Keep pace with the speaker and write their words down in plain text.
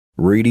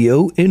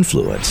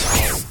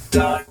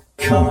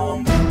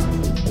RadioInfluence.com.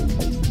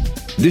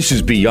 This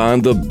is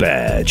Beyond the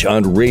Badge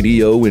on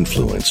Radio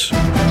Influence.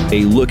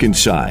 A look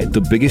inside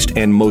the biggest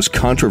and most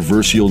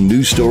controversial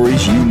news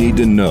stories you need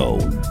to know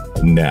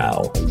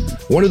now.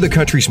 One of the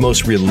country's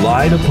most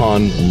relied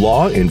upon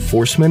law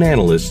enforcement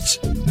analysts,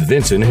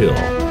 Vincent Hill.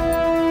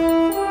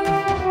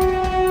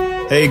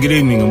 Hey, good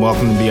evening and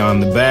welcome to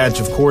Beyond the Badge.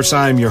 Of course,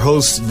 I am your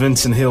host,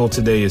 Vincent Hill.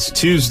 Today is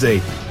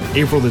Tuesday,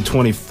 April the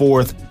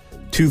 24th,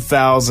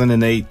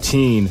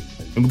 2018.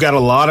 And we've got a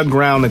lot of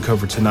ground to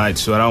cover tonight,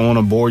 so I don't want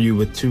to bore you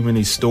with too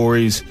many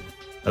stories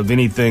of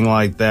anything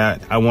like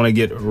that. I want to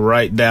get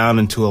right down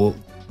into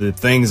the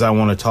things I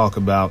want to talk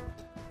about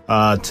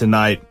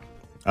tonight.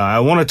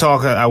 I want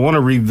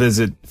to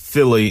revisit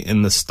Philly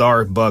and the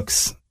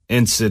Starbucks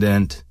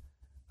incident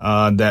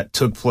that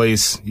took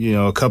place,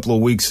 a couple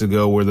of weeks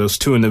ago, where those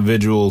two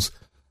individuals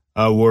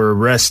were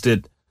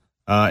arrested,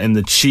 and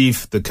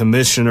the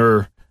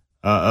commissioner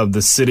of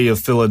the city of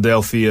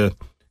Philadelphia,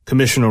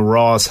 Commissioner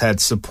Ross, had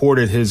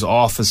supported his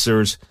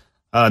officers.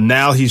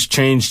 Now he's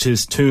changed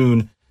his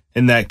tune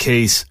in that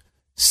case,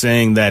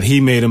 saying that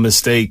he made a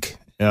mistake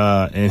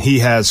and he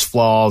has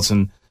flaws,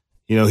 and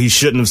he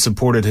shouldn't have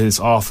supported his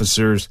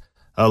officers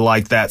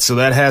like that. So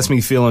that has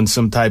me feeling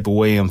some type of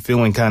way. I'm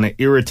feeling kind of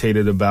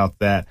irritated about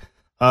that.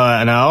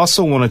 And I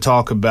also want to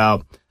talk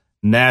about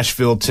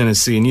Nashville,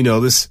 Tennessee. And,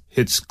 this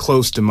hits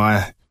close to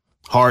my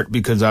heart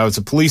because I was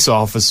a police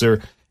officer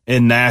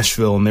in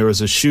Nashville, and there was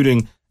a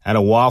shooting at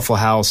a Waffle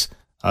House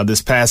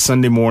this past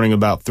Sunday morning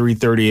about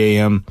 3:30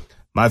 a.m.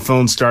 My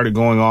phone started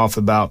going off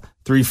about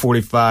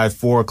 3:45,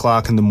 4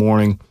 o'clock in the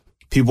morning.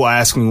 People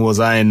asking, was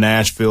I in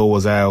Nashville?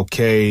 Was I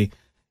okay?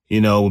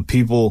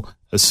 People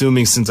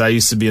assuming since I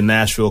used to be a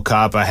Nashville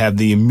cop, I have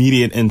the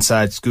immediate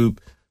inside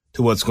scoop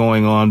to what's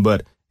going on.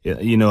 But,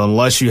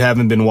 unless you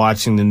haven't been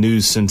watching the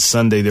news since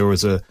Sunday, there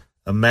was a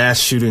mass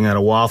shooting at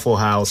a Waffle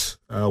House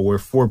where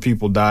 4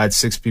 people died,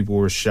 6 people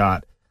were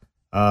shot.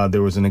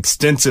 There was an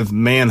extensive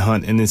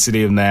manhunt in the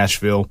city of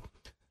Nashville.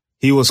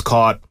 He was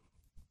caught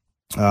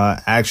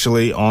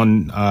actually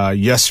on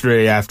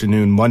yesterday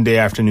afternoon, Monday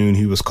afternoon.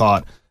 He was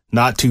caught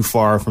not too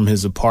far from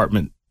his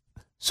apartment.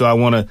 So I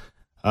want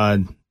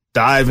to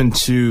dive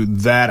into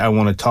that. I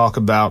want to talk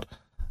about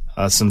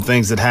some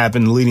things that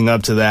happened leading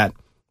up to that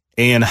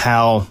and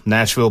how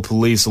Nashville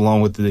police,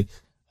 along with the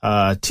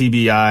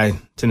TBI,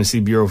 Tennessee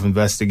Bureau of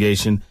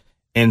Investigation,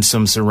 and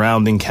some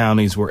surrounding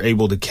counties were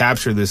able to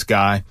capture this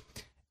guy.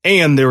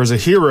 And there was a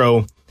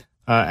hero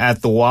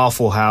at the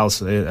Waffle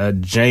House,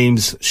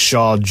 James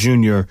Shaw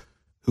Jr.,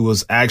 who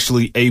was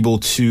actually able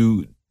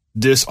to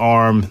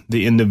disarm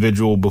the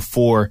individual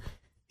before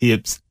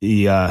he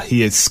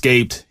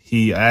escaped.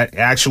 He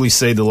actually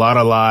saved a lot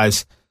of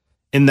lives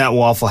in that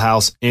Waffle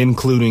House,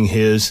 including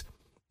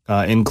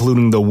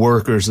the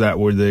workers that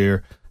were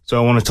there.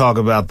 So I want to talk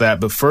about that.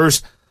 But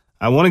first,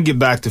 I want to get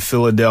back to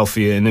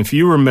Philadelphia. And if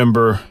you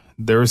remember,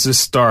 there was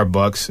this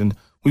Starbucks, and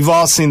we've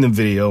all seen the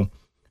video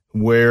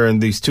where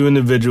these two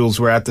individuals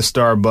were at the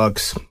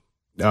Starbucks.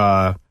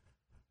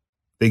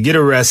 They get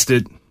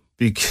arrested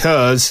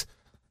because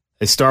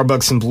a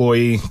Starbucks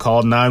employee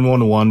called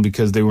 911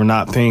 because they were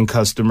not paying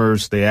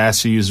customers. They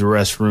asked to use the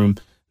restroom.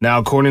 Now,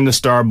 according to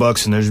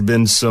Starbucks, and there's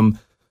been some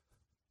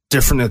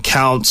different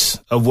accounts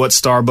of what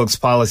Starbucks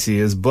policy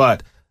is,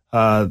 but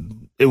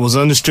it was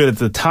understood at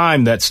the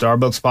time that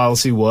Starbucks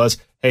policy was,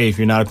 hey, if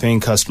you're not a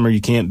paying customer,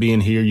 you can't be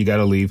in here, you got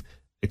to leave,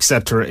 et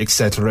cetera, et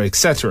cetera, et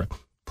cetera.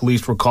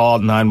 Police were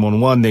called,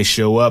 911, they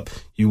show up,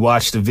 you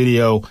watch the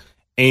video,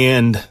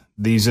 and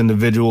these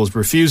individuals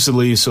refuse to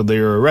leave, so they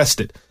are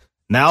arrested.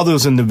 Now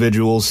those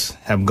individuals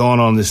have gone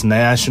on this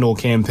national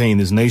campaign,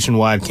 this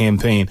nationwide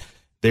campaign.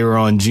 They were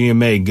on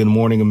GMA, Good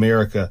Morning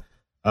America,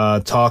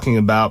 talking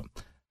about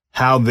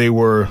how they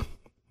were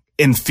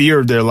in fear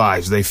of their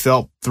lives. They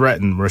felt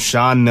threatened.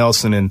 Rashawn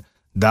Nelson and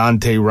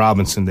Dante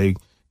Robinson, they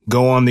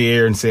go on the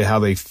air and say how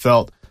they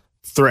felt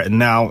threatened.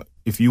 Now,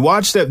 if you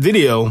watch that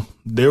video,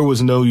 there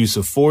was no use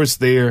of force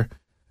there.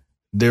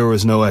 There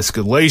was no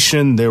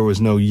escalation. There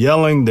was no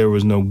yelling. There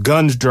was no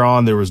guns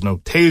drawn. There was no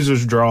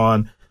tasers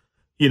drawn.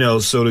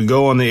 So to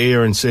go on the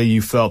air and say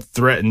you felt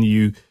threatened,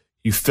 you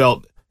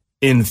felt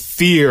in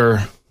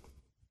fear,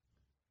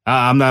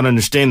 I'm not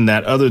understanding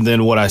that other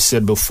than what I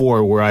said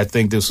before, where I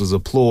think this was a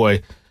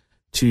ploy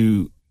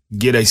to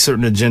get a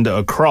certain agenda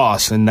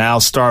across. And now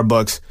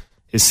Starbucks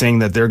is saying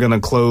that they're going to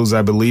close,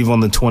 I believe,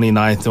 on the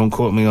 29th. Don't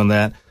quote me on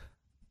that.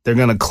 They're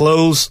going to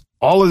close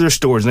all of their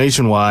stores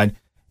nationwide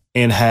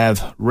and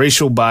have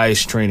racial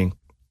bias training.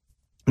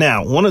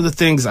 Now, one of the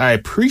things I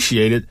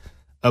appreciated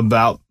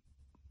about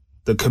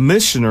the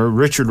commissioner,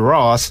 Richard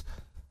Ross,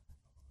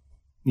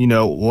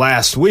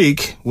 last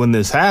week when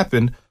this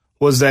happened,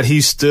 was that he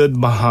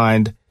stood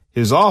behind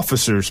his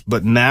officers.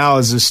 But now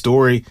as this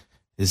story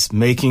is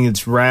making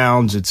its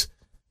rounds, it's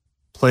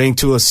playing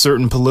to a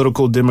certain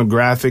political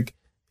demographic,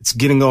 it's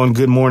getting on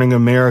Good Morning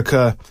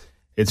America,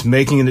 it's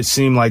making it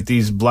seem like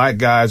these black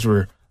guys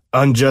were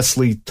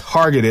unjustly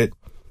targeted.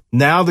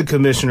 Now the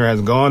commissioner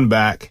has gone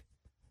back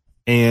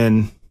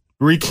and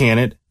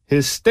recanted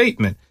his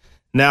statement.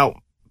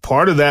 Now,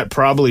 part of that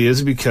probably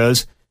is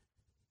because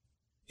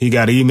he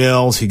got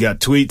emails, he got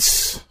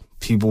tweets.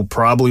 People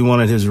probably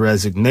wanted his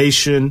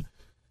resignation.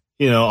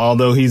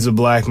 Although he's a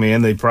black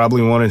man, they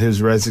probably wanted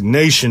his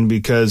resignation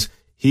because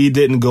he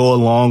didn't go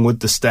along with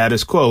the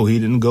status quo. He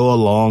didn't go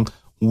along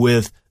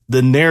with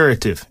the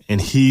narrative,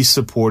 and he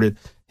supported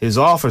his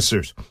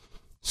officers.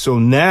 So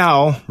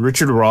now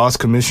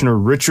Commissioner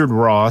Richard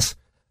Ross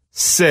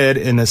said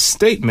in a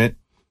statement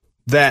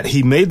that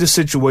he made the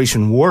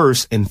situation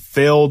worse and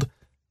failed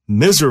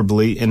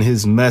miserably in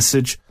his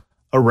message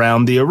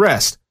around the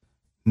arrest.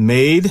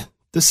 Made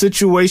the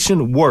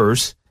situation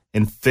worse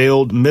and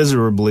failed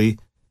miserably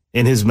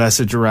in his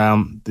message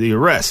around the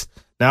arrest.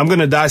 Now, I'm going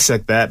to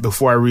dissect that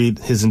before I read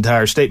his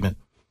entire statement.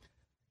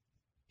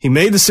 He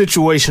made the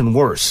situation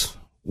worse.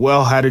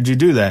 Well, how did you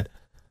do that?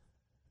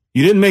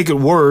 You didn't make it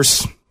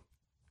worse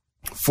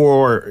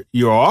for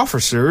your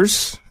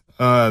officers.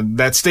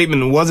 That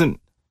statement wasn't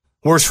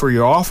worse for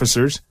your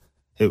officers.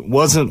 It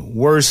wasn't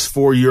worse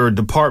for your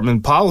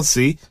department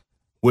policy,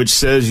 which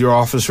says your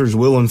officers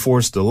will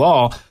enforce the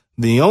law.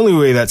 The only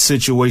way that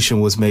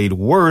situation was made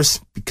worse,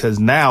 because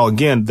now,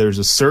 again, there's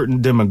a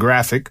certain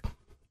demographic,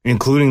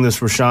 including this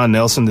Rashawn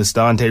Nelson, this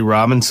Dante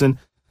Robinson.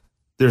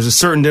 There's a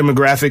certain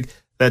demographic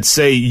that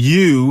say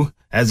you,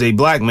 as a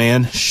black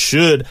man,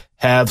 should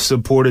have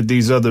supported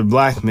these other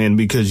black men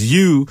because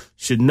you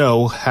should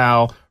know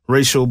how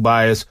racial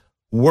bias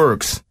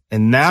works.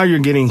 And now you're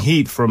getting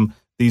heat from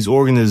these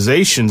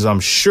organizations,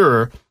 I'm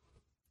sure,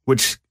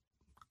 which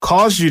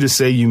caused you to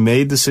say you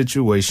made the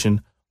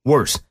situation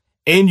worse.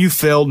 And you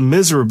failed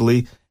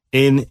miserably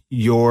in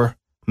your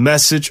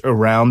message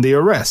around the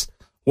arrest.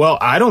 Well,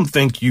 I don't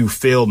think you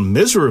failed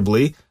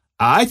miserably.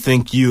 I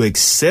think you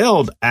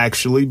excelled,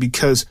 actually,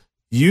 because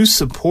you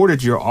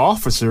supported your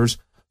officers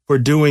for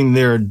doing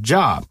their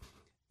job.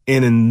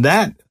 And in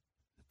that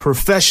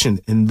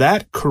profession, in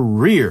that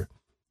career,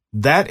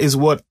 that is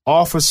what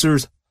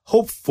officers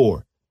hope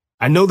for.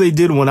 I know they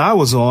did when I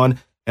was on,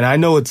 and I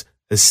know it's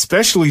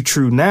especially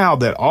true now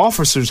that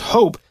officers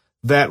hope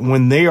that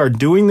when they are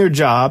doing their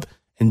job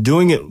and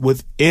doing it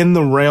within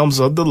the realms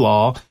of the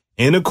law,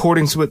 in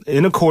accordance with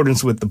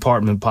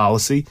department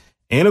policy,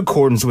 in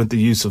accordance with the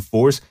use of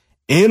force,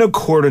 in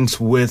accordance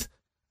with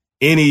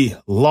any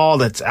law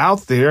that's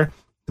out there,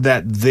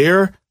 that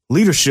their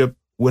leadership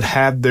would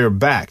have their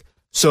back.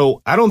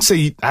 So I don't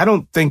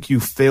think you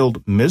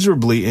failed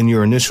miserably in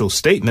your initial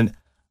statement.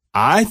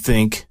 I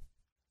think,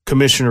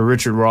 Commissioner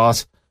Richard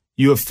Ross,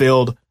 you have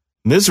failed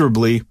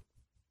miserably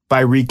by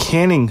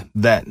recanting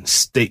that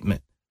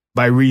statement,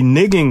 by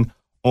reneging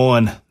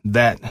on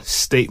that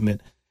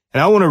statement.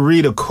 And I want to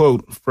read a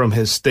quote from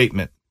his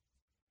statement.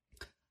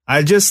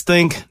 I just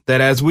think that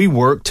as we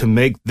work to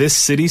make this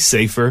city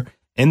safer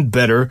and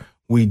better,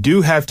 we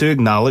do have to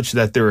acknowledge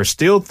that there are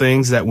still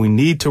things that we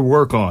need to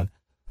work on.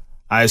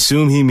 I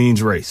assume he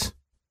means race.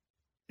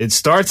 It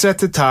starts at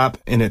the top,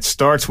 and it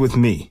starts with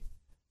me.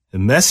 The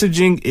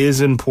messaging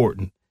is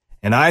important,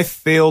 and I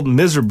failed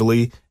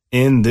miserably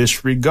in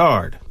this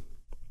regard.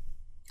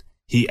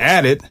 He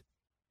added,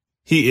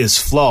 he is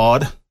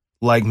flawed,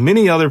 like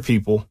many other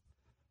people,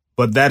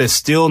 but that is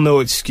still no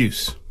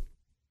excuse.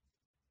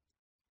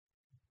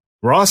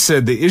 Ross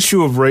said the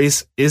issue of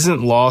race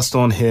isn't lost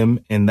on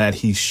him and that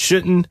he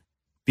shouldn't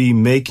be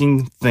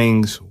making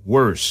things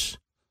worse.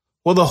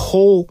 Well, the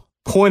whole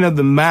point of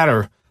the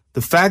matter,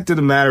 the fact of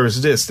the matter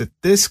is this, that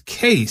this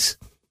case,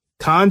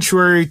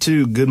 contrary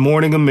to Good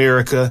Morning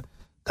America,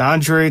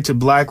 contrary to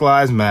Black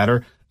Lives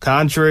Matter,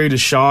 contrary to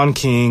Shaun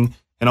King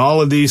and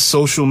all of these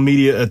social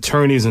media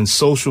attorneys and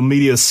social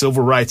media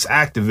civil rights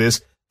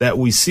activists that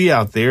we see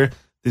out there,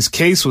 this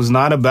case was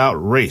not about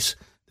race.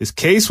 This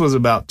case was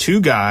about two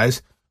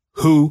guys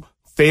who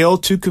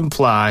failed to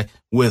comply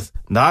with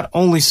not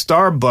only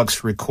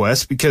Starbucks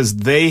requests, because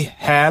they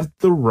have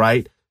the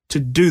right to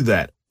do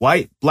that.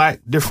 White,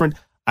 black, different,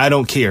 I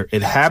don't care.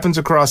 It happens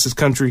across this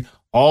country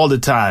all the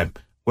time.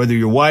 Whether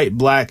you're white,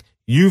 black,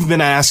 you've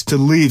been asked to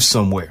leave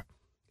somewhere.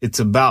 It's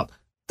about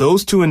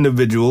those two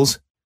individuals,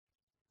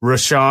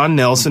 Rashawn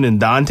Nelson and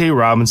Dante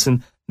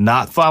Robinson,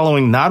 not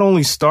following not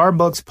only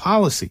Starbucks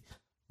policy,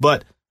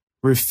 but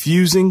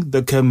refusing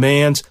the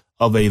commands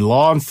of a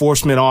law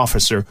enforcement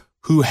officer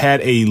who had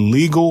a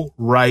legal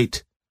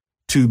right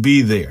to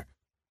be there.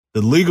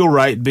 The legal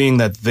right being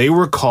that they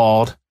were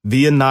called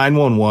via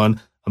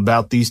 911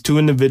 about these two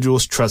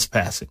individuals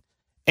trespassing.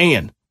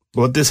 And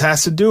what this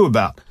has to do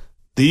about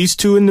these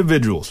two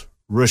individuals,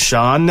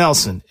 Rashawn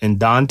Nelson and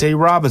Dante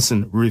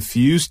Robinson,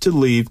 refused to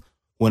leave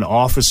when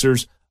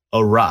officers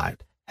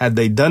arrived. Had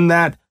they done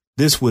that,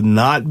 this would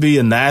not be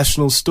a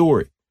national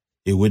story.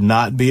 It would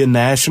not be a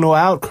national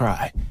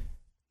outcry.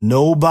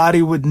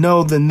 Nobody would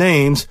know the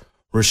names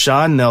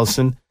Rashawn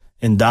Nelson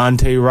and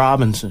Dante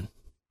Robinson.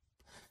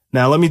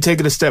 Now, let me take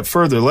it a step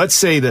further. Let's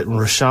say that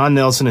Rashawn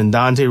Nelson and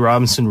Dante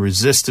Robinson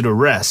resisted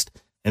arrest,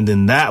 and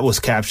then that was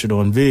captured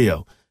on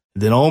video.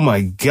 Then, oh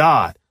my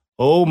God,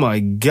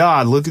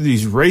 look at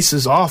these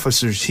racist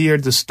officers here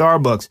at the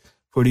Starbucks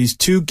for these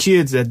two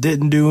kids that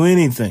didn't do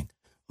anything.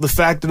 The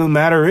fact of the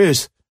matter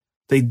is,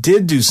 they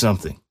did do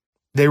something.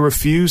 they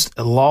refused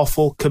a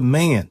lawful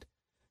command.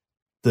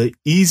 The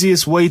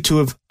easiest way to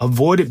have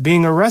avoided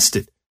being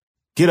arrested.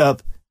 Get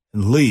up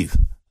and leave.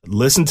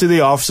 Listen to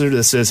the officer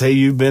that says, hey,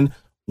 you've been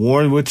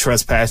warned with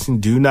trespassing.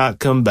 Do not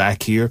come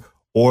back here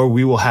or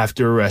we will have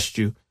to arrest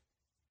you.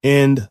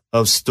 End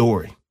of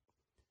story.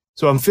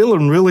 So I'm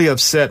feeling really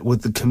upset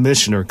with the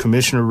commissioner,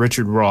 Commissioner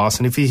Richard Ross.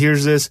 And if he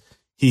hears this,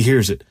 he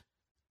hears it.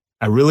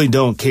 I really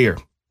don't care.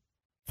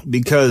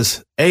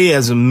 Because A,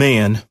 as a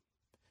man,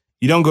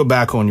 you don't go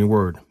back on your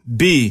word.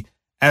 B,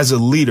 as a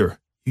leader,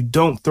 you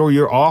don't throw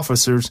your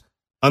officers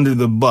under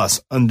the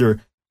bus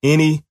under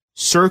any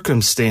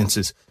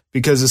circumstances.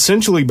 Because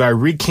essentially by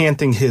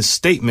recanting his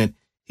statement,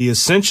 he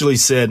essentially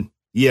said,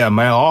 yeah,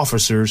 my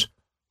officers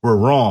were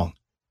wrong.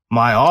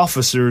 My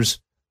officers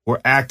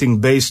were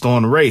acting based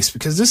on race.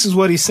 Because this is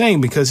what he's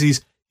saying, because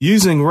he's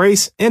using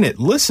race in it.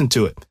 Listen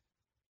to it.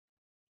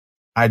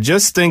 I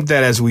just think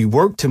that as we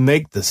work to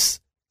make this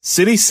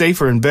city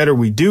safer and better,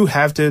 we do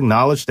have to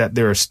acknowledge that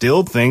there are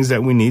still things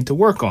that we need to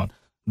work on.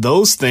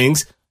 Those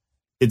things,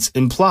 it's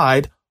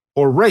implied,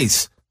 or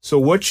race. So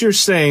what you're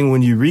saying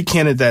when you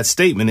recanted that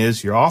statement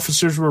is your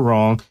officers were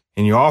wrong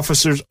and your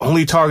officers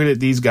only targeted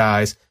these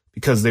guys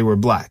because they were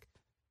black.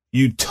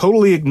 You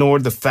totally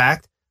ignored the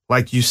fact,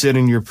 like you said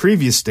in your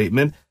previous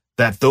statement,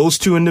 that those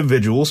two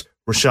individuals,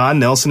 Rashawn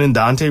Nelson and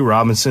Dante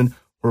Robinson,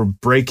 were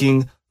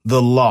breaking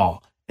the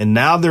law. And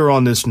now they're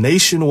on this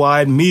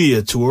nationwide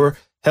media tour.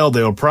 Hell,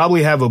 they'll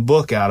probably have a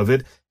book out of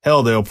it.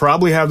 Hell, they'll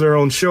probably have their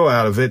own show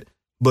out of it.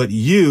 But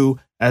you,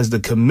 as the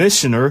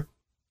commissioner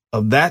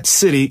of that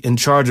city in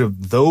charge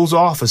of those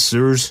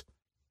officers,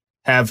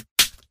 have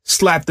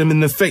slapped them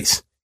in the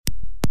face.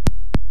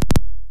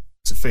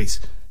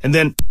 And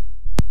then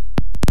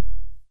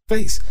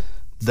face.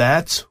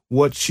 That's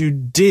what you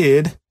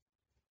did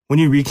when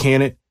you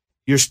recanted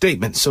your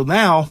statement. So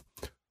now,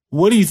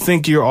 what do you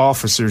think your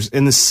officers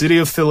in the city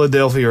of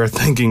Philadelphia are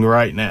thinking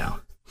right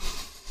now?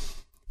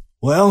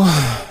 Well,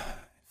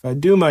 if I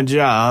do my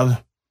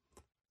job,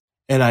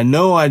 and I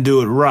know I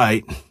do it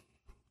right,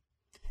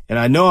 and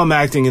I know I'm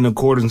acting in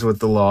accordance with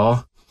the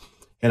law,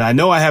 and I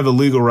know I have a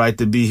legal right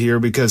to be here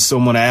because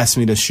someone asked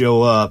me to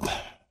show up,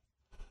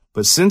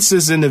 but since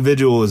this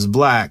individual is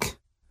black,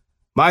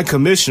 my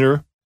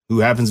commissioner, who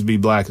happens to be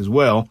black as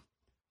well,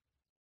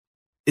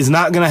 is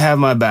not going to have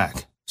my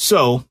back.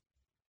 So,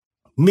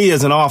 me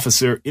as an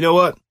officer, you know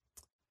what?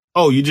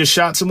 Oh, you just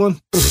shot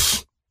someone?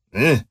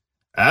 I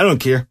don't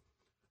care.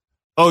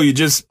 Oh, you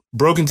just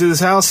broke into this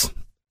house?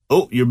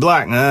 Oh, you're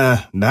black.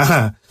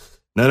 No.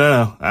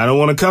 I don't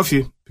want to cuff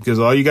you because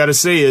all you got to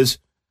say is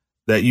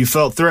that you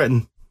felt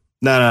threatened.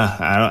 No,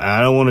 I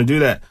don't want to do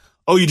that.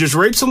 Oh, you just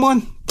raped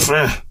someone?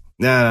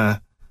 No,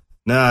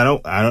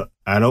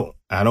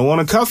 I don't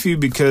want to cuff you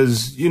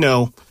because, you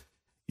know,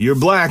 you're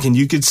black and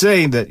you could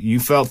say that you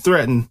felt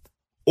threatened,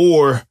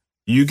 or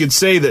you could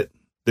say that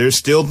there's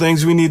still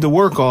things we need to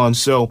work on.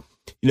 So,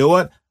 you know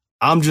what?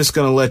 I'm just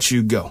going to let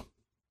you go.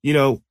 You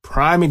know,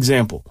 prime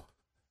example.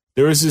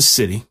 There is this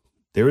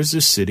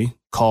city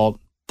called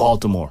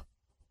Baltimore.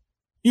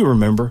 You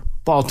remember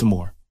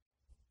Baltimore.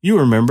 You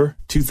remember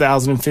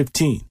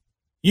 2015.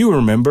 You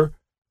remember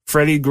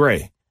Freddie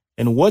Gray.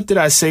 And what did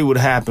I say would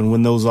happen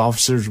when those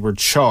officers were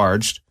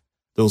charged?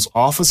 Those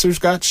officers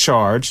got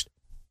charged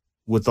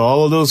with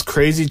all of those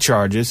crazy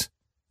charges.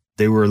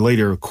 They were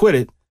later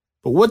acquitted.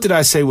 But what did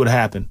I say would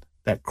happen?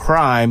 That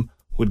crime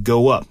would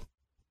go up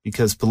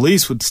because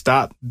police would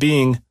stop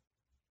being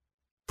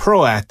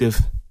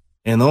proactive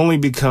and only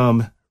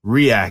become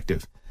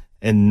reactive.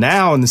 And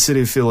now in the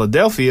city of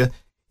Philadelphia,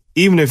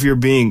 even if you're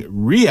being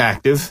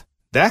reactive,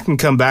 that can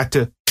come back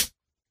to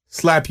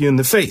slap you in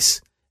the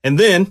face and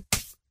then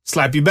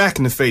slap you back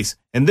in the face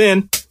and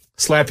then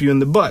slap you in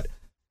the butt.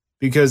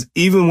 Because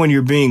even when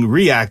you're being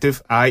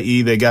reactive,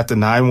 i.e. they got the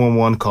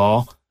 911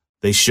 call,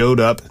 they showed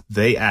up,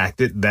 they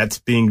acted, that's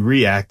being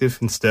reactive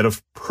instead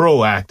of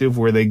proactive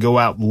where they go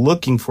out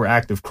looking for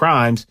active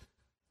crimes.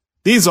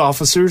 These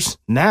officers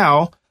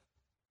now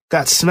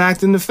got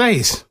smacked in the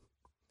face.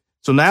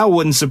 So now it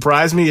wouldn't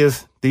surprise me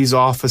if these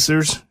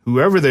officers,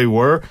 whoever they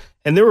were,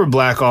 and there were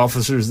black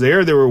officers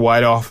there were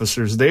white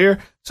officers there,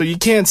 so you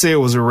can't say it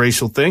was a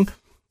racial thing.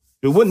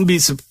 It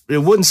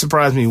wouldn't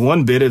surprise me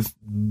one bit if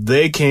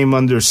they came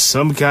under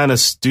some kind of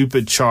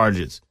stupid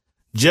charges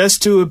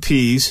just to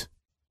appease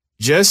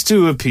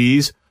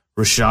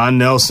Rashawn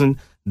Nelson,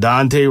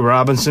 Dante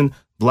Robinson,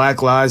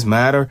 Black Lives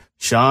Matter,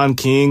 Shaun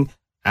King,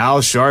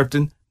 Al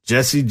Sharpton,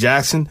 Jesse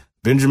Jackson,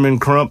 Benjamin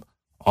Crump,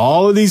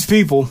 all of these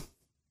people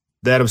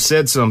that have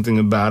said something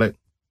about it.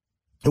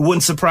 It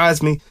wouldn't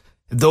surprise me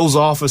if those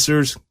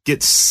officers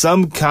get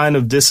some kind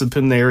of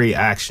disciplinary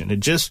action.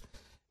 It just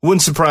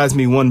wouldn't surprise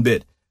me one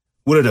bit.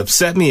 Would it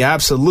upset me?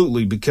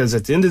 Absolutely, because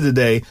at the end of the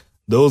day,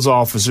 those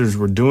officers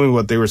were doing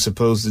what they were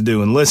supposed to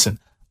do. And listen,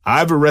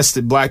 I've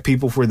arrested black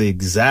people for the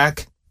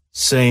exact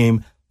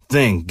same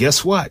thing.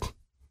 Guess what?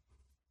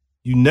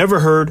 You never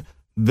heard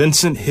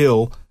Vincent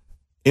Hill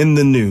in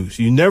the news.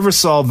 You never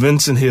saw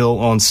Vincent Hill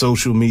on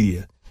social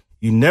media.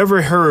 You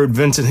never heard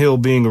Vincent Hill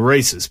being a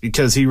racist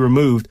because he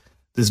removed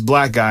this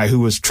black guy who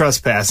was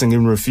trespassing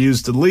and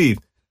refused to leave.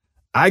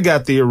 I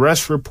got the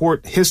arrest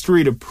report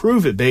history to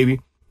prove it, baby.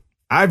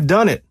 I've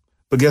done it.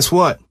 But guess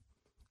what?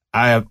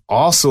 I have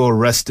also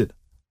arrested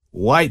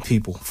white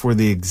people for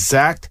the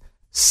exact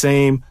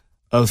same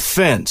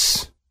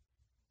offense.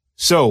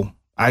 So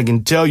I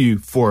can tell you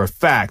for a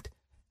fact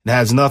it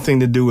has nothing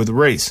to do with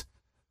race.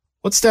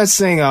 What's that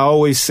saying I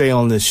always say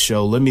on this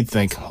show? Let me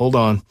think. Hold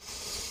on.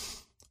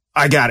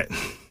 I got it.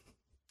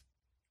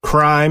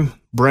 Crime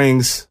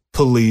brings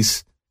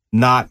police,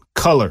 not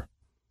color.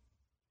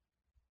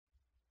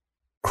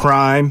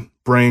 Crime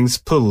brings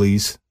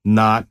police,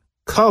 not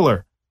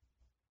color.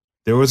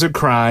 There was a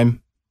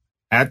crime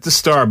at the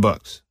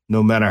Starbucks,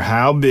 no matter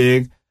how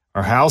big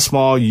or how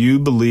small you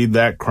believe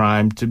that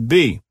crime to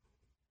be.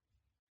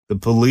 The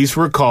police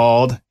were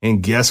called,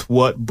 and guess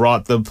what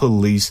brought the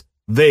police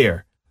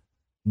there?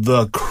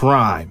 The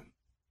crime.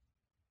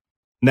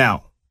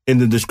 Now, in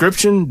the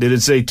description, did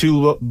it say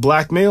 2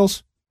 black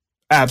males?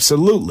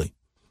 Absolutely.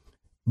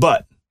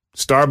 But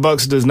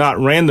Starbucks does not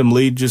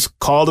randomly just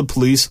call the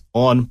police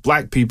on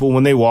black people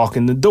when they walk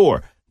in the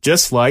door.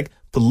 Just like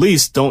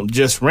police don't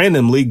just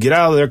randomly get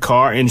out of their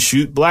car and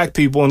shoot black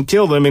people and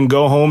kill them and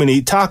go home and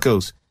eat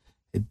tacos.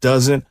 It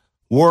doesn't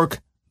work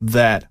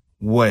that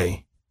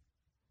way.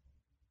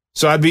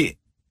 So I'd be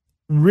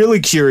really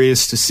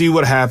curious to see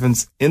what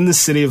happens in the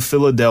city of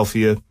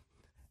Philadelphia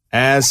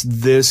as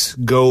this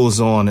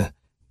goes on.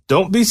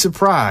 Don't be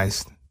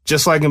surprised,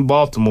 just like in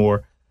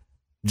Baltimore,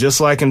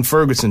 just like in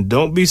Ferguson,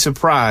 don't be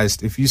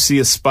surprised if you see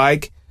a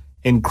spike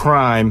in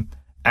crime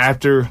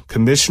after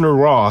Commissioner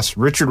Ross,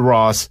 Richard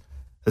Ross,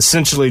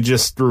 essentially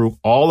just threw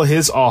all of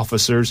his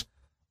officers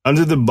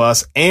under the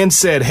bus and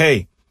said,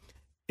 hey,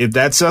 if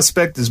that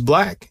suspect is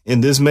black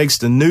and this makes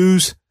the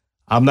news,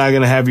 I'm not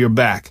going to have your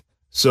back.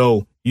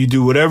 So you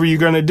do whatever you're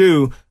going to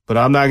do, but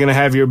I'm not going to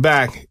have your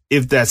back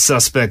if that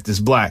suspect is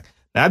black.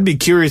 Now, I'd be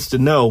curious to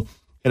know,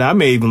 and I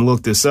may even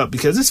look this up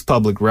because it's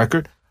public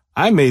record.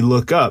 I may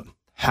look up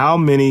how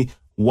many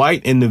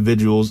white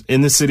individuals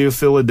in the city of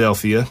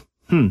Philadelphia.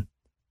 I'm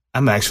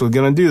actually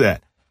going to do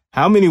that.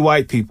 How many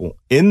white people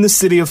in the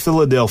city of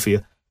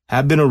Philadelphia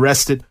have been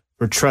arrested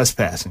for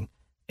trespassing?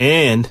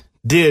 And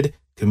did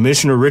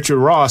Commissioner Richard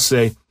Ross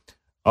say,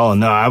 oh,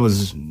 no, I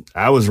was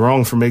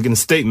wrong for making a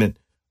statement,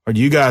 or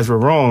you guys were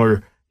wrong,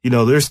 or,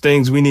 there's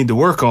things we need to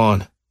work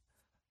on?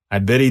 I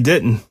bet he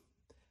didn't.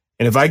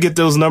 And if I get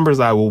those numbers,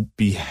 I will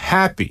be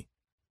happy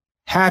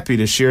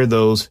to share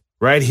those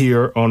right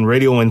here on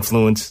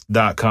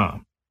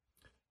radioinfluence.com.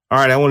 All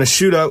right, I want to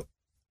shoot up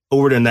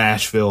over to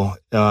Nashville,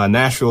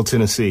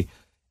 Tennessee.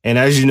 And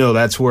as you know,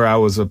 that's where I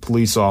was a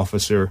police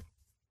officer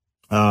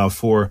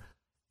for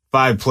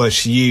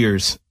 5+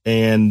 years.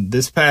 And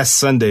this past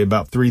Sunday,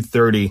 about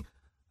 3:30,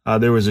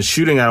 there was a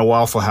shooting at a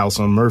Waffle House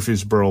on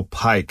Murfreesboro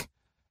Pike.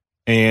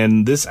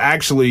 And this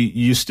actually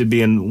used to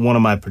be in one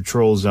of my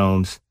patrol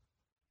zones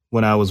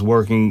when I was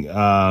working.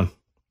 I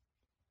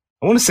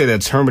want to say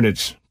that's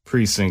Hermitage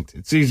Precinct.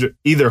 It's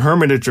either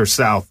Hermitage or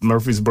South.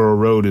 Murfreesboro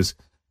Road is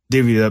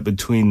divvied up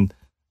between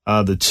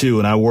the two.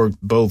 And I worked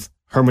both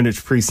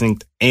Hermitage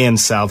Precinct and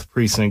South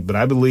Precinct. But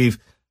I believe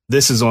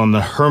this is on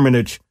the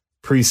Hermitage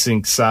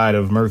Precinct side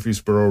of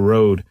Murfreesboro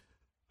Road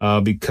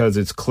because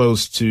it's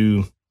close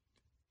to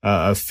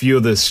a few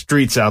of the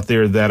streets out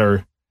there that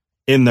are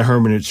in the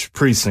Hermitage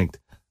Precinct.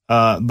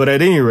 But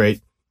at any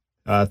rate,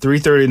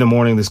 3:30 in the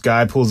morning, this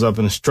guy pulls up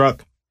in his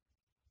truck.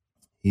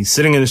 He's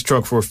sitting in his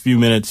truck for a few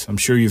minutes. I'm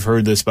sure you've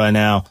heard this by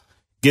now.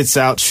 Gets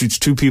out, shoots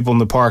 2 people in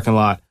the parking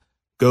lot,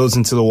 goes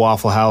into the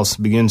Waffle House,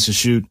 begins to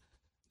shoot.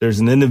 There's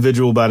an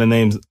individual by the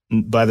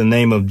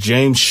name of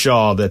James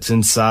Shaw that's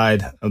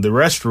inside of the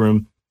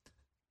restroom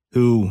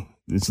who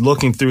is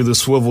looking through the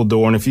swivel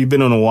door. And if you've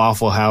been in a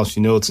Waffle House,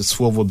 you know it's a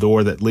swivel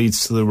door that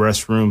leads to the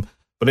restroom.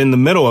 But in the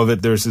middle of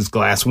it, there's this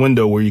glass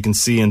window where you can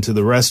see into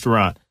the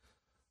restaurant.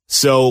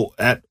 So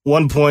at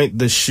one point,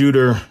 the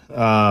shooter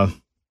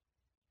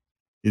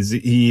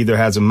he either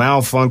has a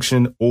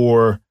malfunction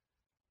or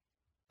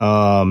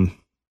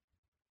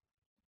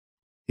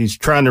he's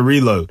trying to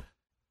reload.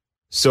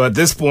 So at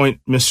this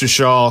point, Mr.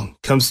 Shaw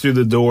comes through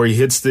the door. He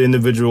hits the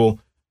individual,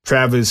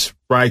 Travis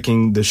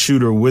Reiking, the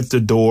shooter, with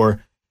the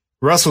door,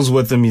 wrestles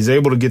with him. He's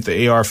able to get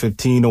the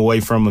AR-15 away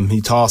from him.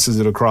 He tosses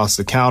it across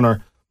the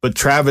counter, but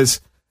Travis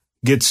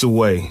gets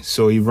away.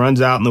 So he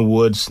runs out in the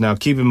woods. Now,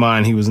 keep in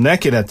mind, he was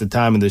naked at the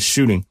time of the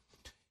shooting.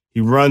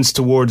 He runs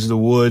towards the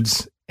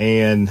woods,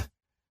 and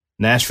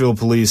Nashville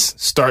police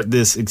start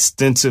this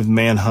extensive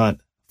manhunt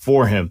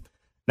for him.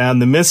 Now, in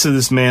the midst of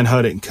this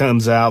manhunt, it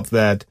comes out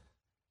that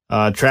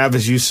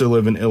Travis used to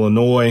live in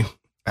Illinois.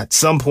 At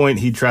some point,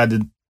 he tried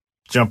to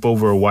jump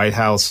over a White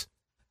House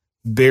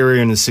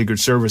barrier, and the Secret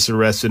Service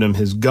arrested him.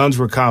 His guns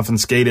were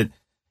confiscated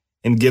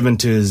and given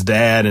to his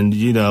dad. And,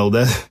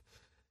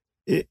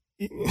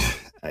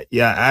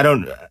 I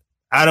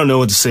don't know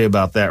what to say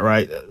about that,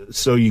 right?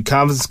 So you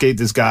confiscate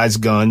this guy's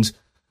guns,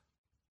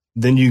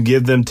 then you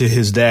give them to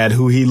his dad,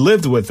 who he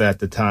lived with at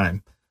the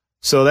time.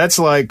 So that's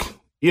like,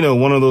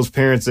 one of those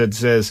parents that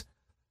says,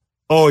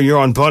 oh, you're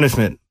on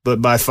punishment.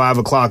 but by 5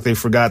 o'clock, they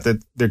forgot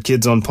that their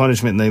kid's on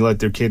punishment and they let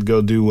their kid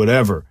go do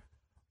whatever.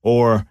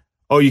 Or,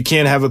 oh, you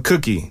can't have a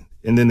cookie.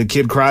 And then the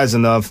kid cries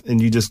enough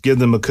and you just give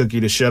them a cookie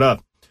to shut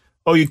up.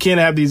 Oh, you can't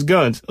have these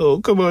guns.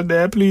 Oh, come on,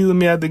 Dad, please let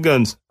me have the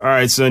guns. All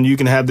right, son, you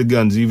can have the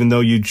guns, even though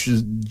you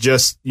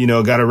just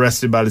got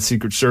arrested by the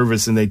Secret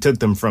Service and they took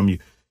them from you.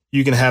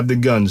 You can have the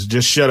guns.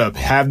 Just shut up.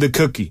 Have the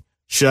cookie.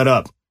 Shut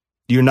up.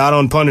 You're not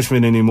on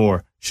punishment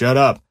anymore. Shut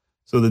up.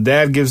 So the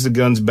dad gives the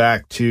guns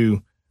back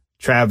to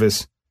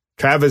Travis.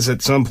 Travis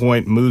at some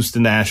point moves to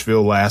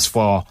Nashville last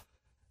fall.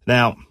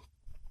 Now,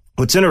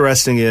 what's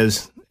interesting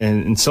is,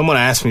 and someone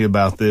asked me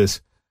about this,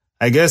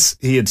 I guess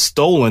he had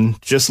stolen,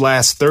 just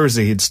last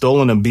Thursday, he had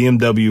stolen a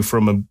BMW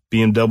from a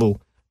BMW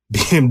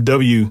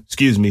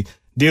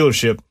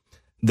dealership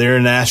there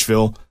in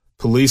Nashville.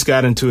 Police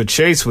got into a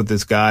chase with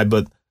this guy,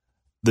 but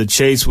the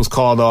chase was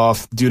called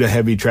off due to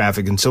heavy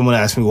traffic. And someone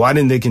asked me, why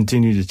didn't they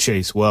continue to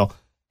chase? Well,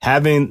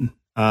 having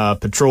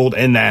patrolled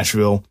in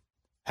Nashville,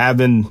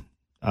 having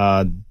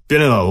been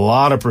in a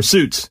lot of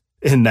pursuits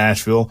in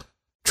Nashville,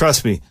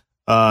 trust me,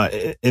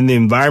 in the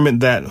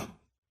environment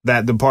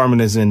that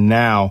department is in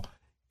now,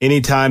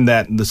 anytime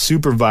that the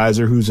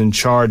supervisor who's in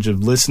charge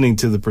of listening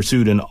to the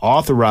pursuit and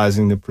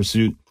authorizing the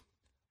pursuit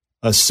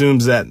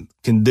assumes that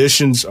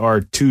conditions are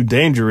too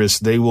dangerous,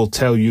 they will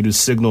tell you to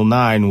signal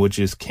 9, which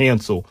is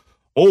cancel.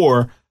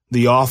 Or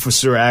the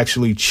officer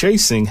actually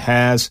chasing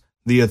has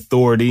the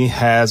authority,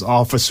 has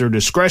officer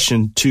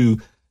discretion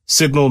to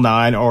signal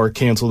 9 or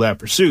cancel that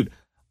pursuit.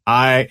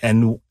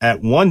 And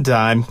at one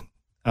time,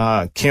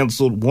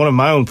 canceled one of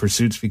my own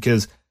pursuits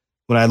because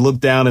when I looked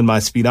down and my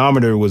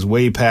speedometer was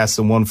way past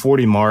the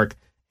 140 mark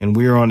and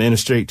we were on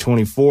Interstate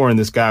 24 and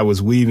this guy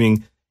was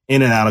weaving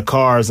in and out of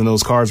cars and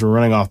those cars were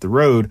running off the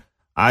road,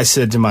 I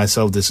said to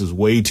myself, this is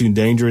way too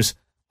dangerous.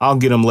 I'll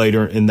get him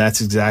later. And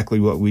that's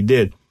exactly what we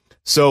did.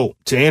 So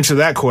to answer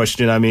that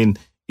question, I mean,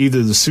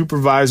 either the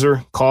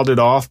supervisor called it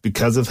off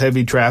because of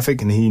heavy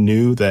traffic and he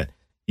knew that,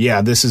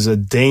 yeah, this is a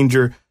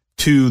danger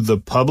to the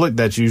public.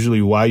 That's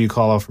usually why you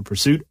call off a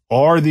pursuit,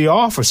 or the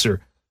officer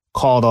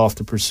called off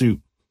the pursuit.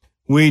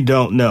 We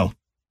don't know.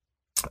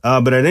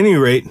 But at any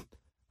rate,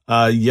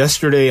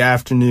 yesterday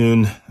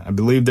afternoon, I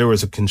believe there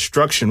was a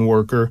construction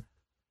worker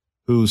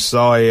who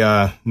saw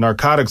a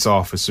narcotics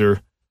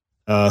officer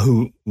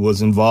who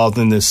was involved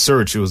in this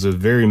search. It was a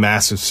very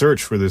massive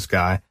search for this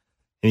guy.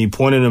 And he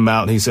pointed him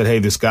out and he said, hey,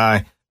 this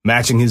guy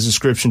matching his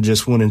description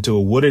just went into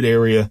a wooded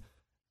area.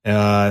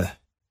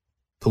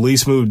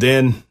 Police moved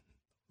in.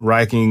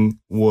 Reiking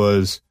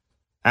was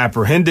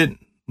apprehended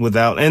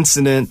without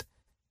incident.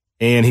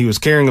 And he was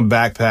carrying a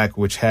backpack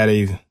which had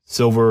a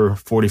silver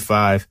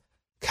 .45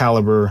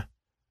 caliber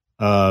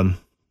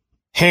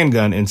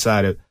handgun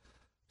inside it.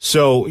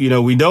 So,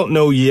 we don't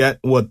know yet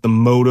what the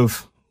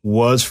motive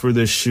was for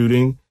this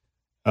shooting.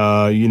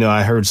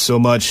 I heard so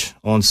much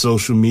on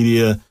social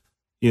media.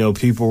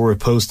 People were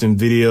posting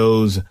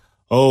videos.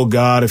 Oh,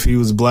 God, if he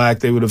was black,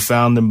 they would have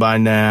found him by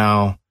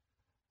now.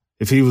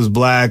 If he was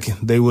black,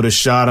 they would have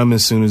shot him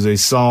as soon as they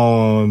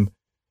saw him.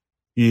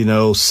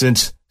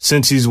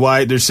 Since he's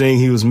white, they're saying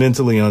he was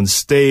mentally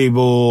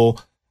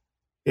unstable.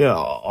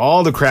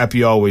 All the crap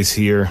you always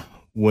hear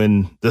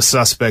when the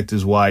suspect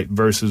is white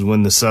versus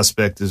when the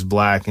suspect is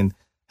black, and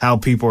how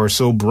people are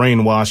so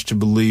brainwashed to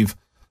believe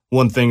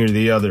one thing or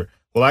the other.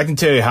 Well, I can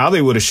tell you how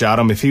they would have shot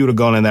him if he would have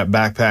gone in that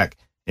backpack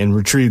and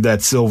retrieved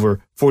that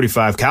silver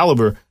 .45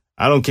 caliber.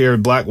 I don't care,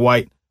 black,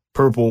 white,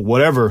 purple,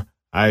 whatever.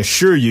 I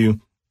assure you,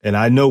 and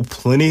I know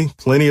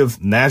plenty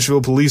of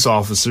Nashville police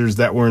officers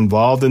that were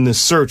involved in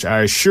this search.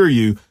 I assure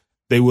you,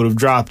 they would have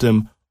dropped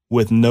him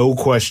with no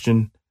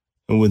question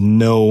and with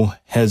no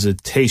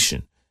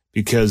hesitation,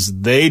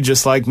 because they,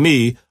 just like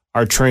me,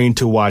 are trained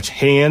to watch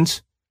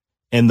hands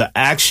and the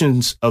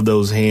actions of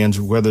those hands,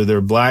 whether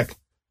they're black,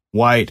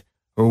 white,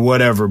 or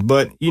whatever.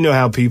 But you know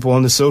how people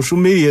on the social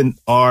media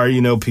are,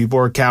 people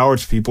are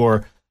cowards. People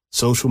are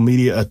social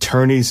media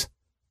attorneys,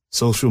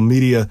 social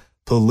media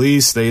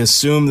police. They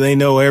assume they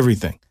know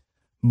everything.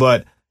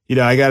 But,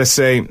 I got to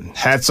say,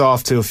 hats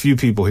off to a few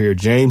people here.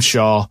 James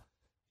Shaw,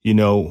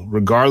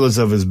 regardless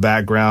of his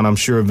background, I'm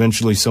sure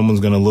eventually someone's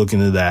going to look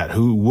into that.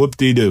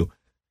 Whoop-de-doo.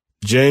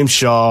 James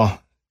Shaw,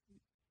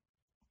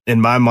 in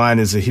my mind,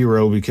 is a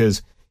hero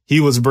because he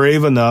was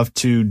brave enough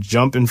to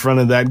jump in front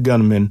of that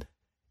gunman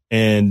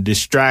and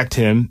distract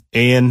him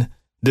and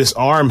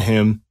disarm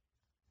him,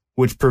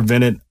 which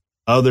prevented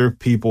other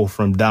people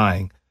from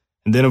dying.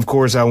 And then, of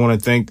course, I want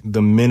to thank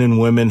the men and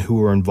women who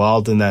were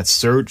involved in that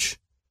search,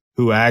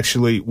 who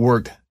actually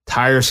worked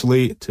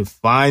tirelessly to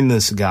find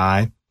this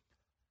guy,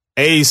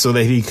 A, so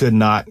that he could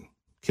not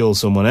kill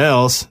someone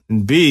else,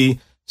 and B,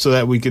 so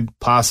that we could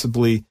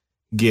possibly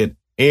get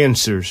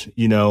answers,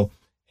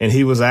 and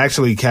he was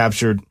actually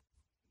captured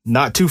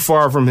not too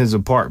far from his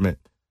apartment.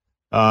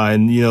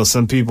 And,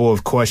 some people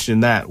have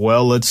questioned that.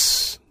 Well,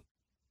 let's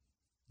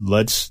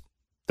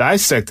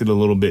dissect it a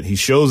little bit. He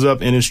shows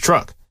up in his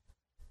truck.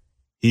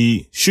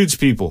 He shoots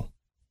people.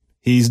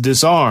 He's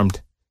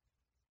disarmed.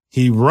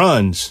 He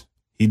runs.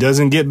 He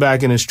doesn't get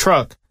back in his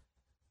truck.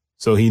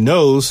 So he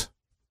knows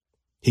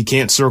he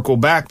can't circle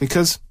back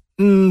because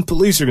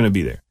police are going to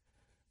be there.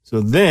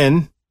 So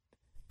then,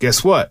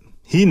 guess what?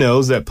 He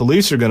knows that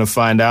police are going to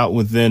find out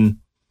within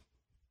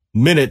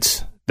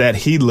minutes that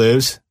he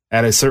lives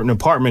at a certain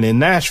apartment in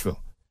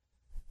Nashville.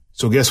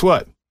 So guess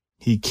what?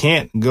 He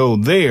can't go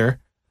there.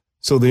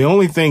 So the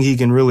only thing he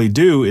can really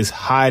do is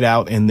hide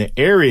out in the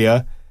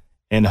area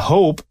and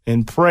hope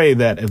and pray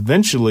that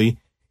eventually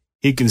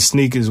he can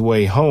sneak his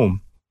way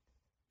home,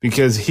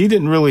 because he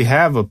didn't really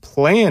have a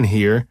plan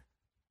here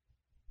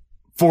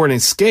for an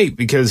escape,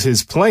 because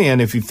his plan,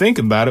 if you think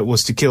about it,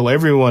 was to kill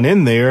everyone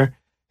in there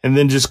and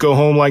then just go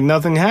home like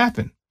nothing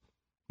happened.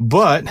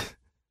 But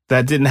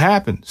that didn't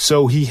happen.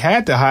 So he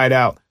had to hide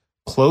out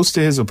close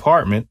to his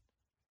apartment,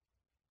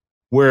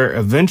 where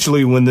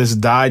eventually when this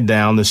died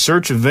down, the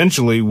search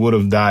eventually would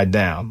have died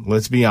down.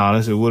 Let's be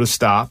honest, it would have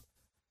stopped.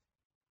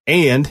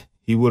 And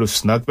he would have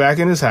snuck back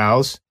in his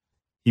house.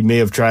 He may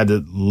have tried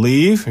to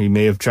leave. He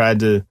may have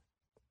tried to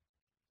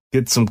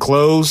get some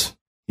clothes.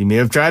 He may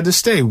have tried to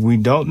stay. We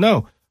don't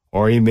know.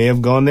 Or he may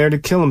have gone there to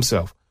kill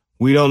himself.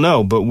 We don't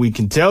know. But we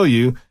can tell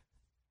you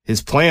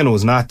his plan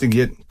was not to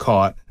get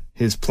caught.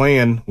 His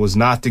plan was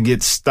not to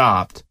get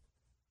stopped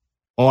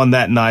on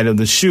that night of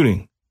the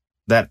shooting,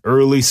 that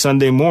early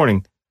Sunday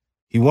morning.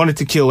 He wanted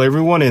to kill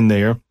everyone in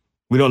there.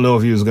 We don't know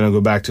if he was going to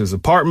go back to his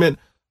apartment,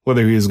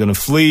 whether he was going to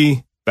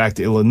flee back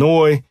to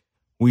Illinois.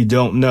 We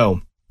don't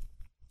know.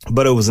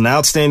 But it was an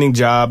outstanding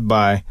job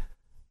by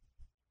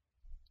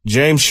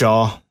James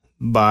Shaw,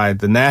 by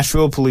the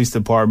Nashville Police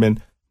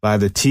Department, by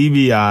the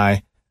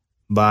TBI,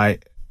 by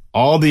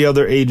all the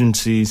other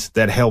agencies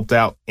that helped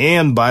out,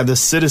 and by the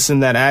citizen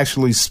that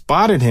actually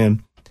spotted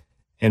him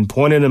and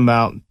pointed him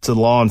out to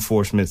law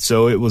enforcement.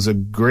 So it was a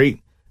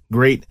great,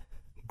 great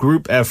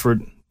group effort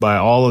by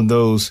all of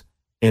those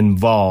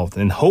involved.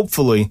 And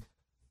hopefully,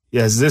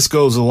 as this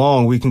goes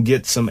along, we can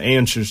get some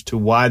answers to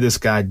why this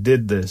guy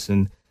did this.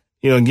 And,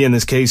 again,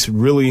 this case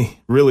really,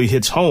 really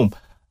hits home.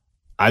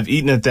 I've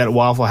eaten at that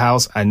Waffle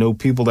House. I know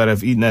people that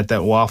have eaten at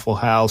that Waffle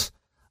House.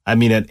 I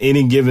mean, at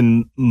any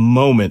given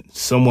moment,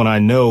 someone I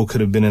know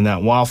could have been in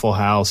that Waffle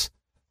House.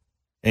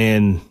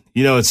 And,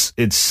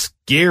 it's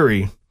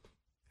scary.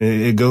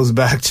 It goes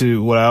back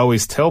to what I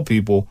always tell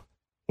people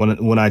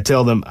when I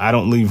tell them I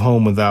don't leave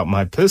home without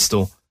my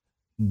pistol.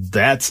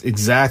 That's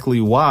exactly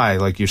why.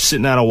 Like, you're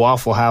sitting at a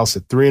Waffle House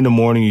at 3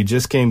 a.m. You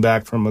just came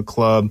back from a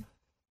club.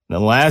 The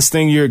last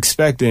thing you're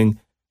expecting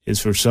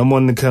is for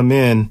someone to come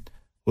in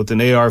with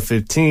an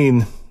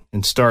AR-15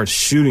 and start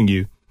shooting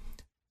you.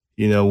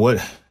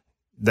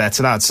 That's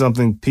not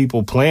something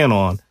people plan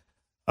on.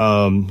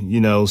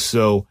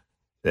 So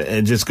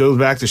it just goes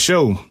back to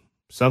show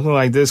something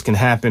like this can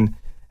happen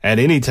at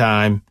any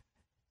time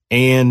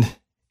and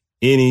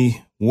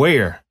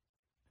anywhere.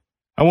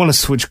 I want to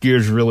switch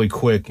gears really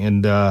quick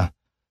and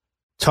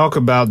talk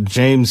about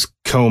James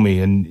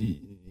Comey. And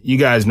you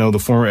guys know the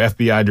former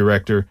FBI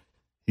director.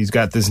 He's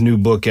got this new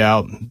book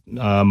out.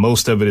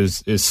 Most of it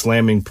is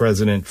slamming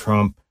President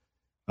Trump.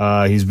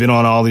 He's been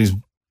on all these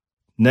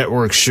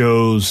network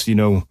shows,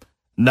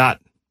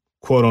 not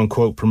quote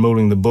unquote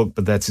promoting the book,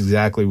 but that's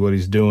exactly what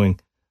he's doing.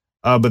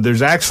 But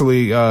there's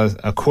actually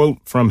a quote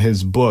from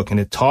his book, and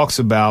it talks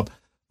about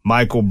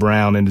Michael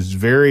Brown, and it's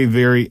very,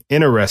 very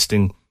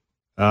interesting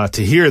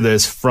to hear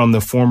this from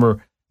the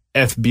former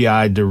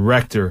FBI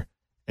director.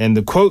 And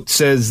the quote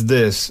says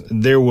this: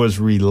 "There was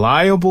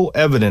reliable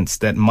evidence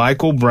that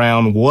Michael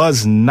Brown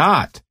was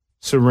not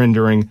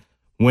surrendering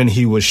when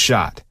he was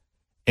shot.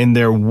 And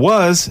there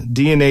was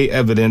DNA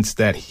evidence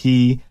that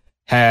he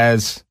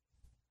was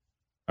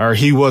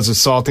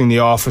assaulting the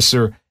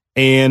officer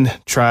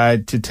and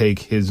tried to take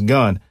his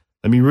gun."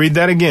 Let me read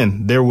that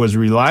again. There was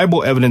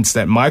reliable evidence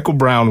that Michael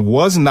Brown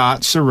was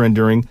not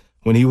surrendering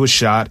when he was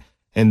shot,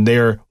 and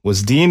there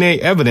was DNA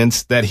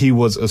evidence that he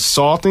was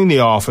assaulting the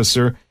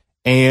officer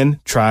and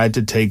tried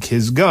to take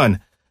his gun.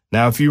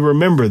 Now, if you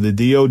remember, the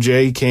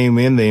DOJ came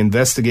in, they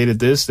investigated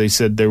this. They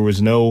said there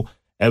was no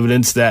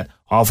evidence that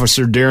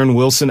Officer Darren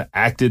Wilson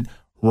acted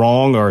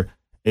wrong or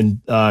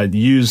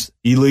used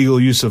illegal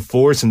use of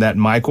force, and that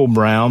Michael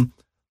Brown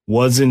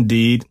was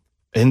indeed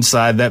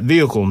inside that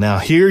vehicle. Now,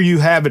 here you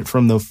have it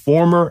from the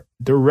former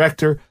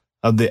director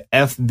of the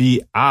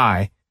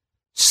FBI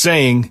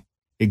saying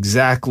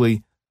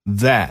exactly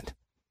that.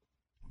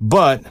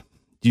 But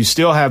you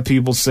still have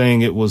people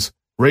saying it was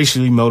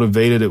racially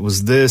motivated, it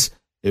was this,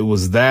 it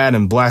was that,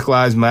 and Black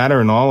Lives Matter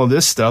and all of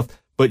this stuff.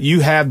 But you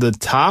have the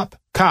top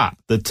cop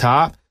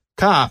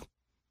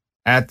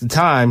at the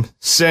time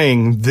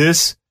saying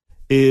this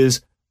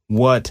is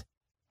what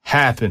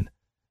happened.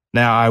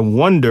 Now, I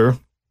wonder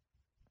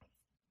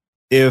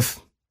if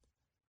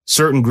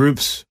certain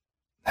groups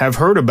have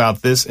heard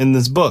about this in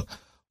this book.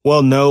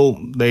 Well, no,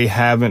 they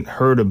haven't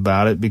heard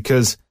about it,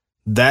 because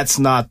that's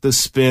not the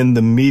spin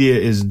the media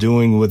is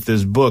doing with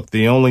this book.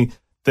 The only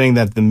thing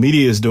that the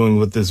media is doing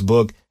with this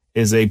book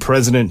is a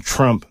President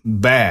Trump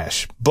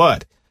bash.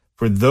 But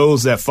for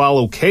those that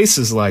follow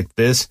cases like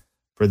this,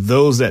 for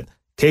those that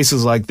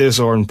cases like this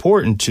are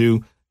important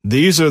to,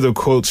 these are the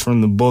quotes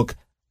from the book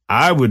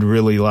I would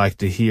really like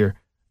to hear.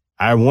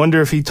 I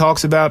wonder if he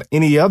talks about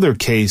any other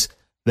case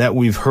that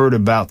we've heard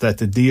about that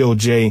the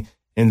DOJ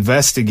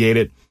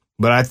investigated.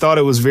 But I thought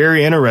it was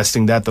very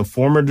interesting that the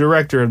former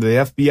director of the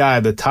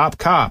FBI, the top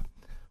cop,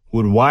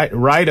 would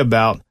write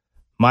about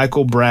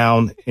Michael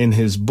Brown in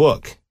his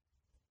book.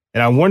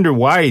 And I wonder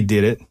why he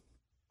did it.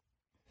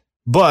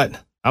 But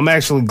I'm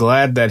actually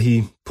glad that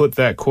he put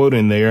that quote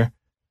in there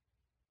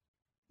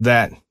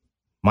that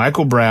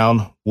Michael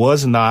Brown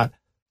was not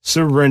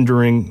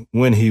surrendering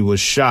when he was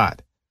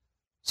shot.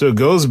 So it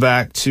goes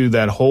back to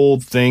that whole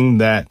thing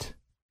that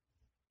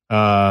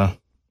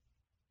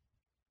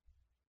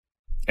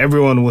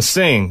everyone was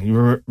saying.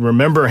 You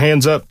remember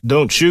hands up,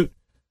 don't shoot?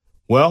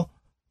 Well,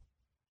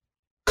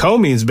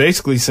 Comey is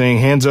basically saying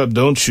hands up,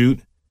 don't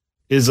shoot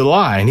is a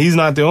lie. And he's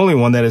not the only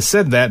one that has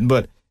said that.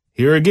 But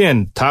here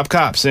again, top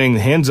cop saying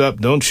hands up,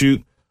 don't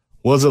shoot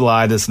was a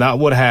lie. That's not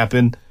what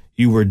happened.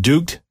 You were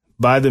duped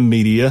by the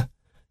media.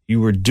 You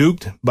were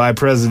duped by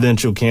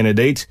presidential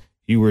candidates.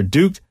 You were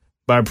duped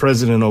by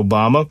President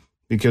Obama,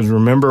 because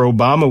remember,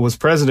 Obama was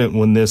president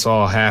when this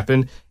all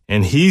happened,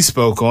 and he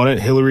spoke on it.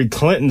 Hillary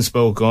Clinton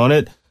spoke on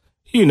it.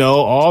 You know,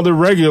 all the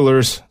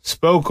regulars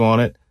spoke on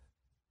it.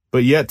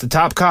 But yet the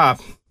top cop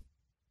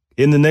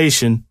in the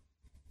nation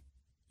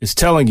is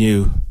telling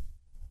you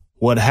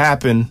what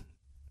happened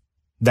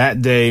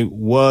that day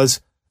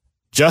was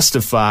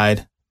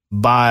justified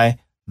by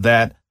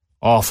that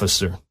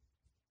officer.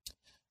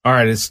 All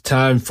right, it's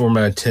time for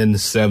my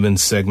 10-7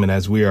 segment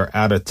as we are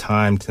out of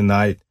time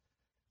tonight.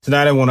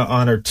 Tonight, I want to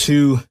honor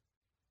two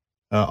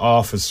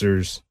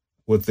officers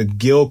with the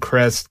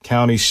Gilchrist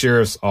County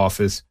Sheriff's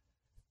Office,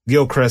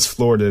 Gilchrist,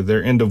 Florida.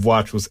 Their end of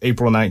watch was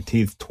April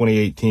 19th,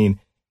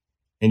 2018.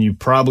 And you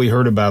probably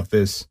heard about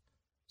this.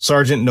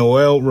 Sergeant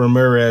Noel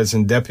Ramirez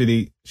and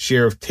Deputy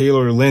Sheriff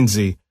Taylor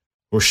Lindsay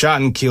were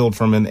shot and killed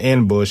from an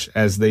ambush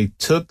as they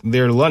took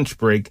their lunch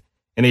break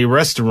in a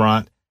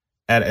restaurant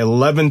at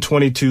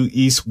 1122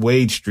 East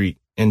Wade Street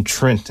in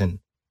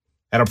Trenton.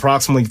 At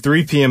approximately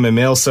 3 p.m., a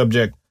male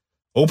subject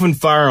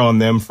opened fire on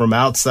them from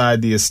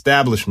outside the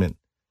establishment,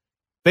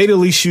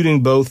 fatally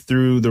shooting both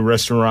through the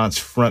restaurant's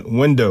front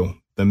window.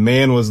 The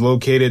man was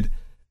located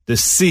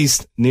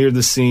deceased near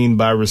the scene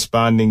by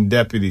responding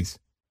deputies.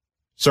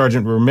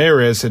 Sergeant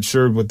Ramirez had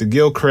served with the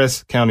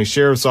Gilchrist County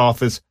Sheriff's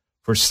Office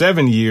for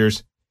 7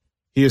 years.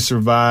 He is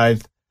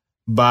survived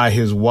by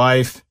his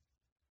wife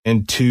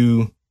and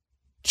 2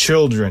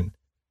 children.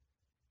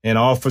 And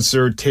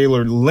Officer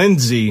Taylor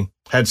Lindsay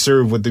had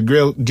served with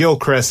the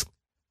Gilchrist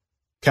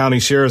County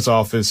Sheriff's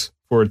Office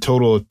for a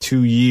total of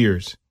 2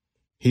 years.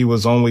 He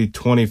was only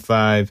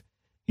 25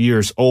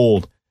 years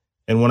old.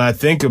 And when I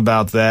think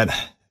about that,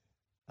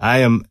 I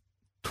am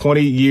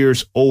 20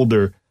 years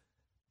older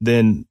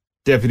than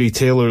Deputy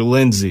Taylor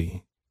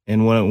Lindsay.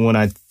 And when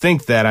I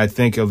think that, I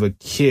think of a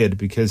kid,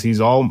 because he's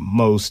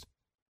almost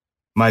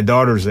my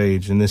daughter's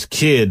age. And this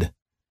kid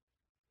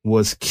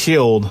was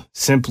killed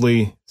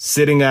simply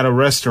sitting at a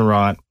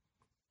restaurant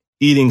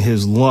eating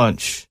his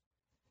lunch.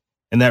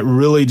 And that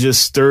really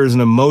just stirs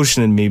an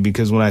emotion in me,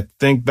 because when I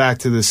think back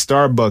to the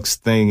Starbucks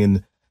thing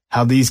and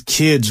how these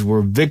kids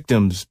were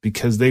victims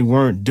because they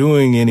weren't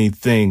doing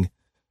anything.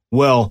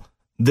 Well,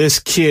 this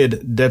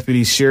kid,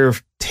 Deputy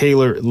Sheriff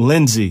Taylor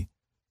Lindsay,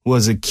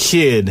 was a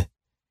kid,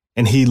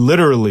 and he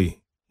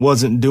literally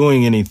wasn't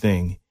doing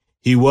anything.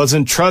 He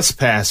wasn't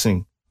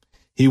trespassing.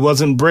 He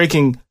wasn't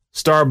breaking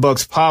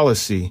Starbucks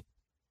policy.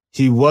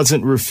 He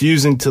wasn't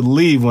refusing to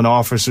leave when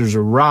officers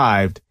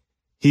arrived.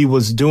 He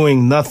was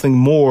doing nothing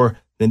more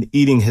than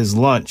eating his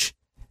lunch,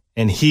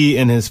 and he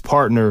and his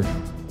partner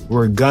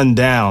were gunned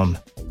down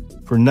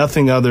for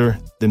nothing other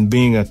than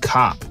being a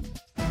cop.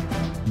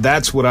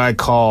 That's what I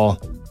call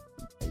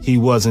he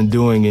wasn't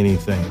doing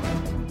anything.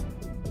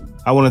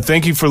 I want to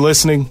thank you for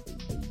listening.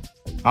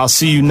 I'll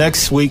see you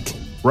next week,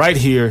 right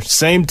here,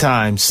 same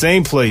time,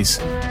 same place,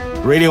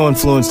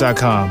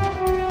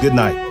 radioinfluence.com. Good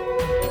night.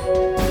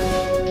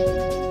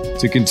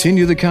 To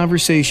continue the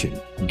conversation,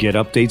 get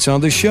updates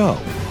on the show,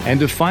 and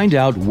to find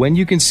out when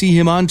you can see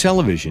him on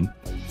television,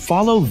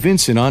 follow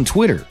Vincent on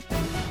Twitter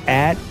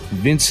at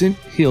Vincent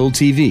Hill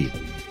TV.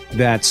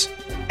 That's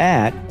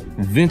at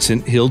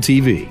Vincent Hill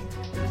TV.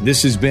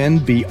 This has been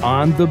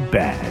Beyond the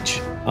Badge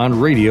on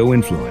Radio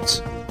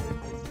Influence.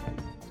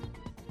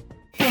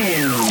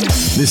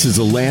 This is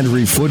the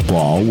Landry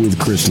Football with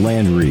Chris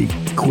Landry.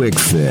 Quick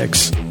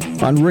fix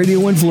on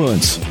Radio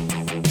Influence.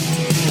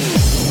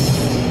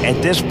 At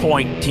this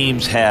point,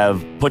 teams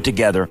have put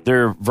together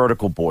their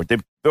vertical board.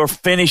 They're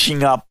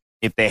finishing up,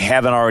 if they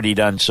haven't already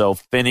done so,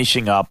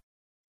 finishing up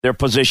their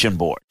position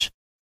boards.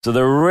 So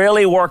they're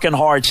really working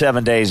hard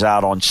 7 days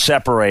out on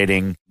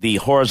separating the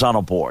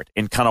horizontal board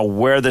and kind of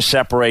where the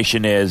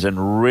separation is,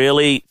 and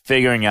really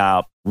figuring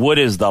out what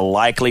is the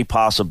likely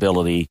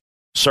possibility,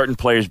 certain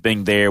players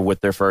being there with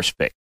their first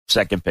pick,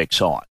 second pick,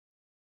 so on.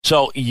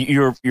 So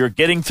you're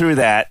getting through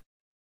that.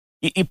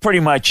 You pretty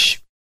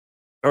much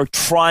are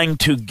trying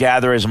to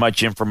gather as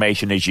much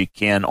information as you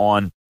can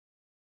on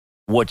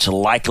what's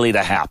likely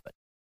to happen.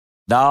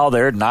 Now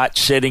they're not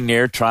sitting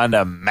there trying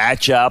to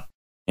match up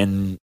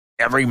and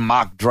every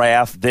mock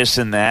draft, this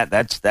and that.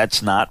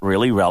 That's not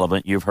really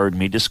relevant. You've heard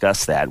me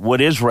discuss that.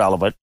 What is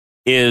relevant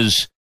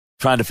is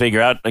trying to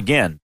figure out,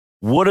 again,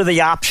 what are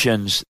the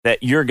options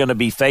that you're going to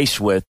be faced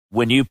with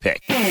when you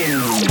pick?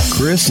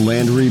 Chris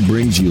Landry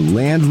brings you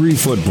Landry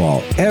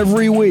Football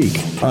every week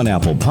on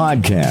Apple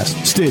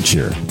Podcasts,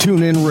 Stitcher,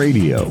 TuneIn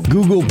Radio,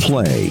 Google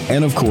Play,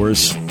 and of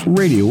course,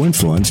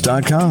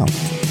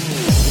 RadioInfluence.com.